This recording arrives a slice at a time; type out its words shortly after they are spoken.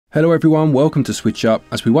Hello everyone, welcome to SwitchUp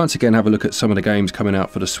as we once again have a look at some of the games coming out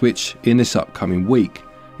for the Switch in this upcoming week.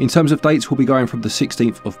 In terms of dates, we'll be going from the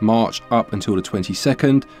 16th of March up until the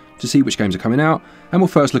 22nd to see which games are coming out, and we'll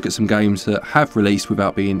first look at some games that have released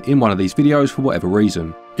without being in one of these videos for whatever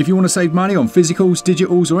reason. If you want to save money on physicals,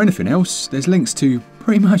 digitals or anything else, there's links to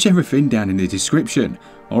pretty much everything down in the description.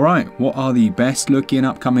 Alright, what are the best looking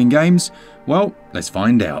upcoming games? Well, let's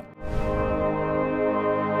find out.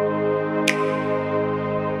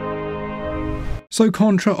 So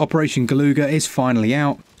Contra Operation Galuga is finally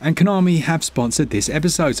out, and Konami have sponsored this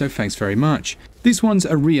episode, so thanks very much. This one's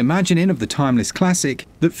a reimagining of the timeless classic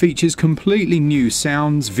that features completely new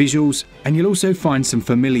sounds, visuals, and you'll also find some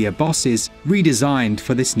familiar bosses redesigned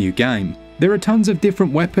for this new game. There are tons of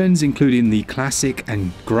different weapons, including the classic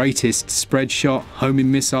and greatest spread shot,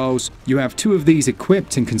 homing missiles. You have two of these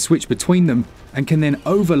equipped and can switch between them, and can then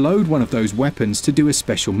overload one of those weapons to do a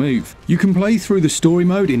special move. You can play through the story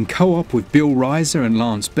mode in co-op with Bill Riser and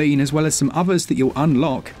Lance Bean, as well as some others that you'll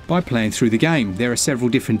unlock by playing through the game. There are several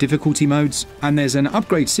different difficulty modes, and there's an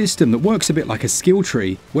upgrade system that works a bit like a skill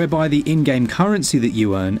tree, whereby the in-game currency that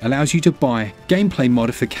you earn allows you to buy gameplay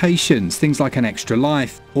modifications, things like an extra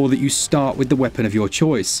life, or that you start with the weapon of your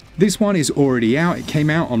choice. This one is already out, it came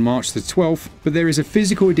out on March the 12th, but there is a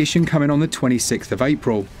physical edition coming on the 26th of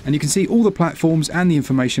April, and you can see all the platforms and the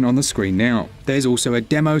information on the screen now. There's also a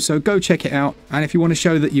demo, so go check it out, and if you want to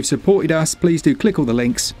show that you've supported us, please do click all the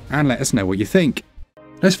links and let us know what you think.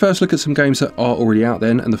 Let's first look at some games that are already out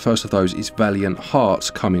then, and the first of those is Valiant Hearts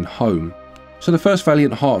Coming Home. So the first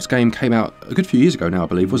Valiant Hearts game came out a good few years ago now, I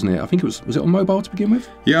believe, wasn't it? I think was it on mobile to begin with?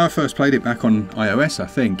 Yeah, I first played it back on iOS, I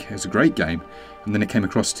think. It was a great game. And then it came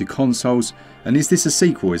across to consoles. And is this a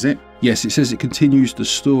sequel, is it? Yes, it says it continues the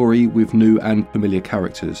story with new and familiar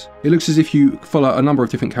characters. It looks as if you follow a number of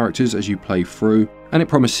different characters as you play through, and it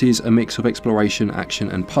promises a mix of exploration, action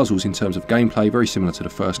and puzzles in terms of gameplay, very similar to the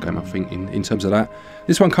first game I think in terms of that.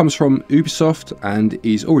 This one comes from Ubisoft and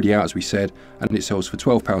is already out as we said, and it sells for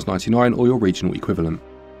 £12.99 or your regional equivalent.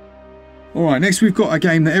 Alright, next we've got a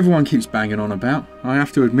game that everyone keeps banging on about. I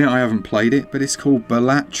have to admit I haven't played it, but it's called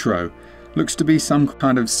Balatro. Looks to be some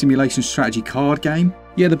kind of simulation strategy card game.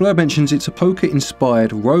 Yeah, the blurb mentions it's a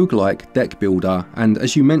poker-inspired roguelike deck builder, and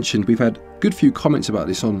as you mentioned, we've had a good few comments about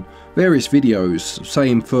this on various videos,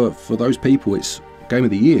 saying for those people it's Game of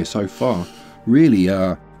the Year so far. Really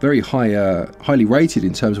very highly rated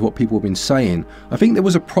in terms of what people have been saying. I think there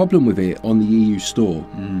was a problem with it on the EU store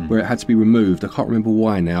where it had to be removed. I can't remember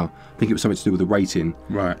why now. I think it was something to do with the rating.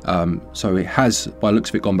 Right. So it has, by the looks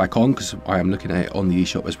of it, gone back on because I am looking at it on the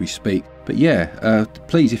eShop as we speak. But yeah,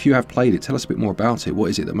 please, if you have played it, tell us a bit more about it. What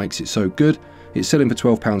is it that makes it so good? It's selling for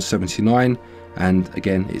 £12.79 and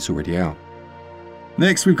again, it's already out.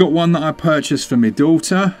 Next we've got one that I purchased for my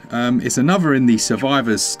daughter. It's another in the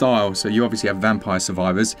Survivors style, so you obviously have Vampire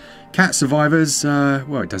Survivors. Cat Survivors,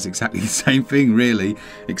 well, it does exactly the same thing really,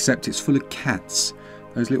 except it's full of cats.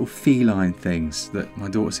 Those little feline things that my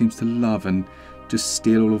daughter seems to love and just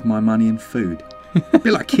steal all of my money and food. A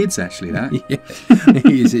bit like kids actually, that. Yeah, it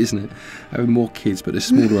is, isn't it? Having more kids, but they're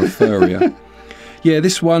smaller and furrier. Yeah,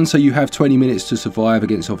 this one, so you have 20 minutes to survive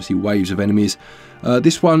against obviously waves of enemies.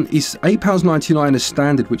 This one is £8.99 as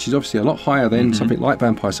standard, which is obviously a lot higher than something like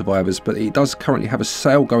Vampire Survivors, but it does currently have a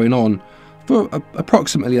sale going on for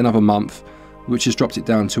approximately another month, which has dropped it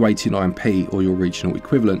down to 89p or your regional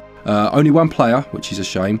equivalent. Only one player, which is a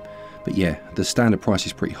shame, but yeah, the standard price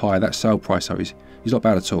is pretty high. That sale price though is not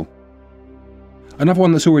bad at all. Another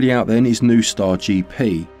one that's already out then is New Star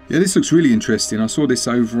GP. Yeah, this looks really interesting. I saw this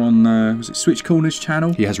over on, was it Switch Corner's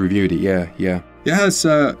channel? He has reviewed it, yeah. It has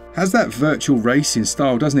that virtual racing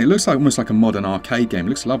style, doesn't it? It looks like almost like a modern arcade game. It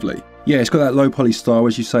looks lovely. Yeah, it's got that low poly style,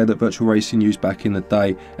 as you say, that virtual racing used back in the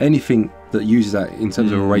day. Anything that uses that in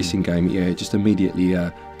terms of a racing game, yeah, it just immediately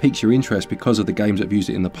piques your interest because of the games that have used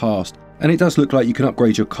it in the past. And it does look like you can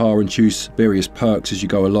upgrade your car and choose various perks as you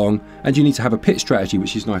go along, and you need to have a pit strategy,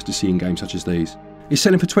 which is nice to see in games such as these. It's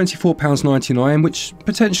selling for £24.99, which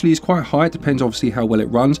potentially is quite high. It depends obviously how well it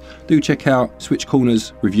runs. Do check out Switch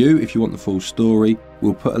Corner's review if you want the full story.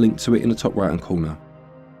 We'll put a link to it in the top right hand corner.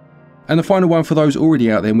 And the final one for those already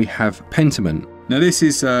out there, we have Pentiment. Now this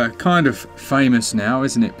is kind of famous now,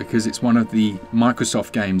 isn't it? Because it's one of the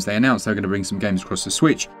Microsoft games. They announced they're going to bring some games across the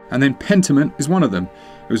Switch, and then Pentiment is one of them.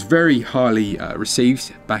 It was very highly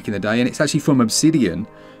received back in the day, and it's actually from Obsidian,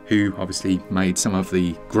 who obviously made some of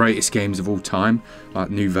the greatest games of all time, like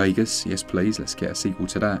New Vegas. Yes, please, let's get a sequel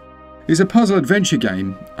to that. It's a puzzle adventure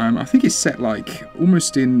game. I think it's set like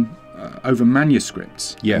almost in over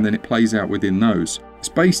manuscripts, and then it plays out within those. It's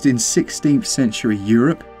based in 16th century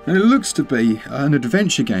Europe, And it looks to be an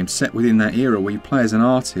adventure game set within that era where you play as an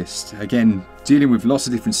artist, again dealing with lots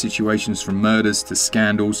of different situations from murders to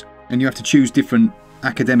scandals, and you have to choose different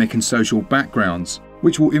academic and social backgrounds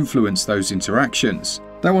which will influence those interactions.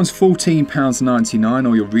 That one's £14.99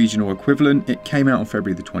 or your regional equivalent. It came out on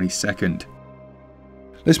February the 22nd.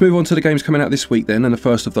 Let's move on to the games coming out this week then, and the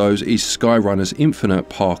first of those is Skyrunner's Infinite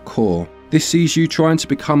Parkour. This sees you trying to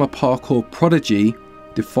become a parkour prodigy,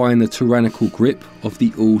 defying the tyrannical grip of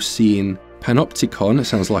the all-seeing Panopticon. It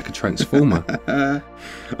sounds like a transformer.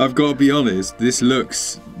 I've got to be honest, this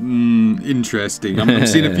looks interesting. I'm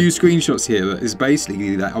seeing a few screenshots here that is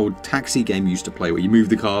basically that old taxi game you used to play where you move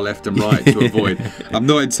the car left and right to avoid. I'm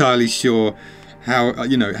not entirely sure how,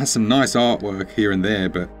 you know, it has some nice artwork here and there,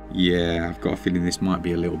 but yeah, I've got a feeling this might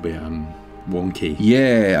be a little bit wonky.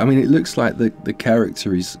 Yeah, I mean, it looks like the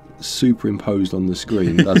character is superimposed on the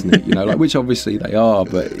screen, doesn't it? You know, like, which obviously they are,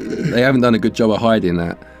 but they haven't done a good job of hiding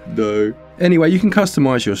that. No. Anyway, you can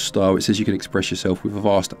customise your style. It says you can express yourself with a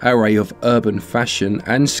vast array of urban fashion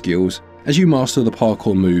and skills as you master the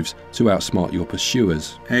parkour moves to outsmart your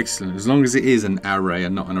pursuers. Excellent. As long as it is an array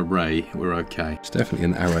and not an array, we're okay. It's definitely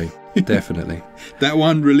an array. Definitely. That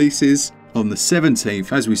one releases on the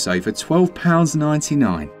 17th, as we say, for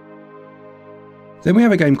 £12.99. Then we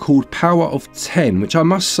have a game called Power of 10, which I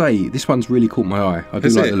must say, this one's really caught my eye. I do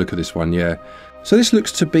like the look of this one, yeah. So this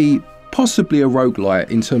looks to be possibly a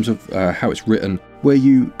roguelite in terms of how it's written, where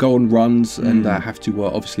you go on runs and have to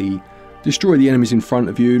obviously destroy the enemies in front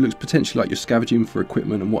of you. It looks potentially like you're scavenging for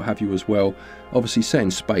equipment and what have you as well. Obviously set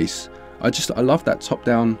in space. I love that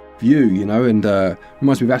top-down view, you know, and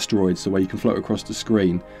reminds me of Asteroids, the way you can float across the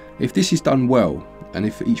screen. If this is done well, and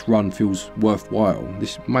if each run feels worthwhile,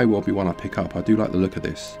 this may well be one I pick up. I do like the look of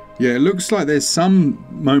this. Yeah, it looks like there's some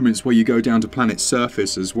moments where you go down to planet's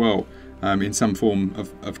surface as well, in some form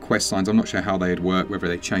of quest lines. I'm not sure how they'd work, whether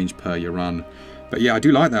they change per your run. But yeah, I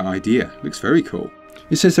do like that idea. It looks very cool.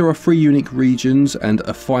 It says there are 3 unique regions and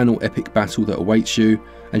a final epic battle that awaits you,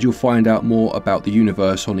 and you'll find out more about the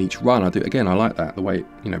universe on each run. I like that, the way it,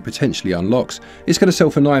 you know, potentially unlocks. It's going to sell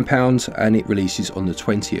for £9 and it releases on the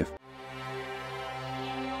 20th.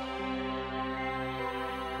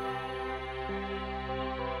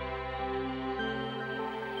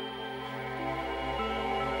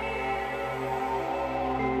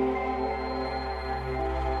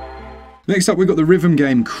 Next up, we've got the rhythm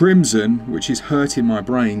game Crimson, which is hurting my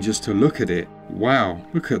brain just to look at it. Wow,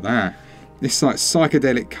 look at that. It's like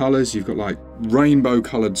psychedelic colours, you've got like rainbow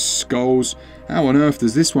coloured skulls. How on earth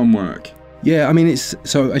does this one work? Yeah, I mean,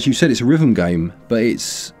 so as you said, it's a rhythm game, but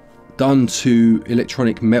it's done to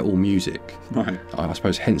electronic metal music. Right. I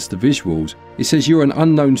suppose hence the visuals. It says you're an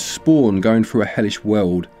unknown spawn going through a hellish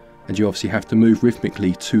world, and you obviously have to move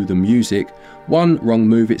rhythmically to the music. One wrong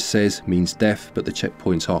move, it says, means death, but the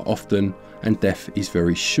checkpoints are often, and death is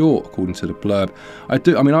very short, according to the blurb.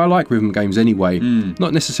 I like rhythm games anyway.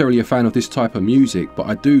 Not necessarily a fan of this type of music, but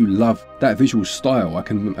I do love that visual style. I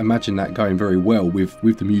can imagine that going very well with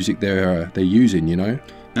the music they're using, you know.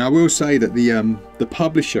 Now I will say that the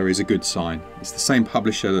publisher is a good sign. It's the same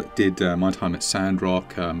publisher that did my time at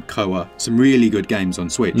Sandrock, Koa, some really good games on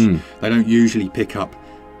Switch. They don't usually pick up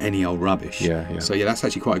any old rubbish. Yeah. So yeah, that's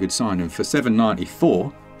actually quite a good sign. And for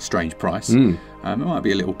 $7.94, strange price, it might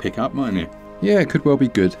be a little pick up, mightn't it? Yeah, it could well be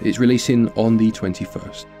good. It's releasing on the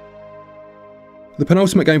 21st. The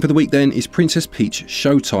penultimate game for the week then is Princess Peach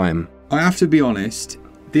Showtime. I have to be honest,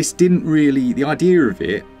 this didn't really, the idea of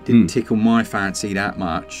it didn't tickle my fancy that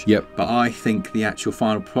much. Yep. But I think the actual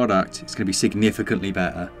final product is going to be significantly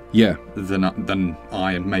better. Yeah. Than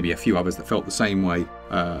I and maybe a few others that felt the same way,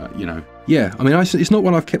 you know. Yeah, I mean, it's not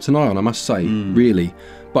one I've kept an eye on, I must say, really.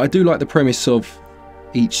 But I do like the premise of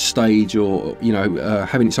each stage, or, you know,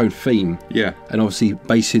 having its own theme. Yeah. And obviously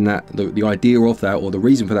basing that, the idea of that, or the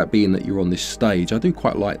reason for that being that you're on this stage. I do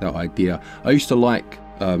quite like that idea. I used to like,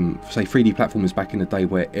 say, 3D platformers back in the day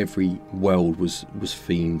where every world was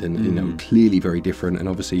themed and you know, clearly very different, and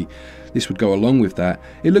obviously this would go along with that.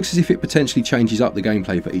 It looks as if it potentially changes up the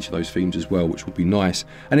gameplay for each of those themes as well, which would be nice.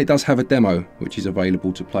 And it does have a demo which is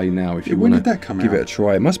available to play now if you want to give it a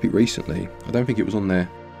try. It must be recently. I don't think it was on there.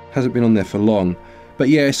 Hasn't been on there for long. But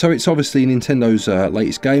yeah, so it's obviously Nintendo's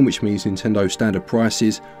latest game, which means Nintendo standard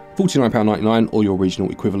prices, £49.99 or your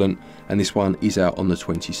regional equivalent, and this one is out on the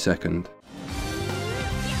 22nd.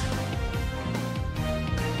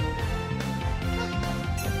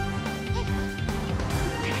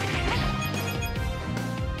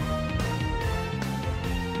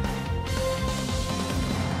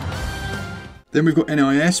 Then we've got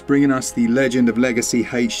NIS bringing us the Legend of Legacy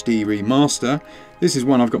HD Remaster. This is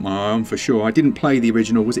one I've got my eye on for sure. I didn't play the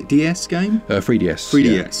original, was it DS game? 3DS.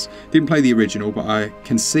 3DS. Yeah. Didn't play the original, but I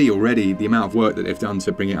can see already the amount of work that they've done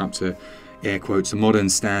to bring it up to, air quotes, a modern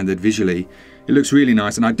standard visually. It looks really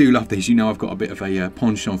nice, and I do love these. You know, I've got a bit of a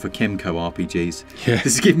penchant for Kemco RPGs. Yeah.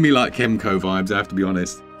 This is giving me like Kemco vibes, I have to be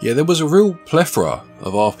honest. Yeah, there was a real plethora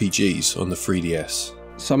of RPGs on the 3DS.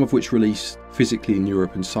 Some of which released physically in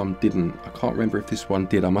Europe and some didn't. I can't remember if this one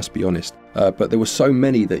did, I must be honest. But there were so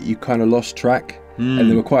many that you kind of lost track. And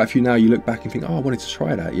there were quite a few now you look back and think, oh, I wanted to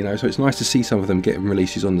try that, you know. So it's nice to see some of them getting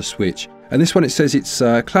releases on the Switch. And this one, it says it's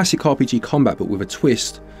classic RPG combat, but with a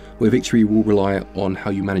twist, where victory will rely on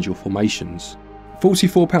how you manage your formations.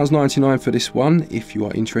 £44.99 for this one, if you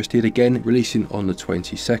are interested. Again, releasing on the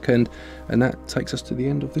 22nd. And that takes us to the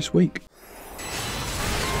end of this week.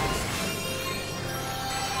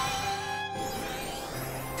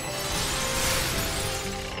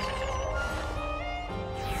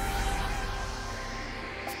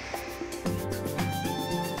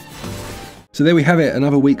 So there we have it,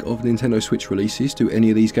 another week of Nintendo Switch releases. Do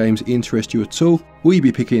any of these games interest you at all? Will you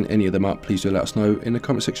be picking any of them up? Please do let us know in the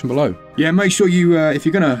comment section below. Yeah, make sure you, if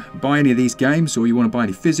you're going to buy any of these games, or you want to buy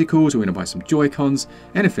any physicals, or you want to buy some Joy-Cons,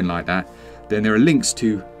 anything like that, then there are links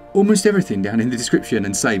to almost everything down in the description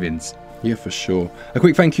and savings. Yeah, for sure. A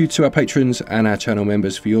quick thank you to our patrons and our channel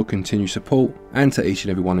members for your continued support, and to each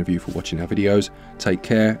and every one of you for watching our videos. Take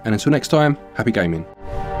care, and until next time, happy gaming.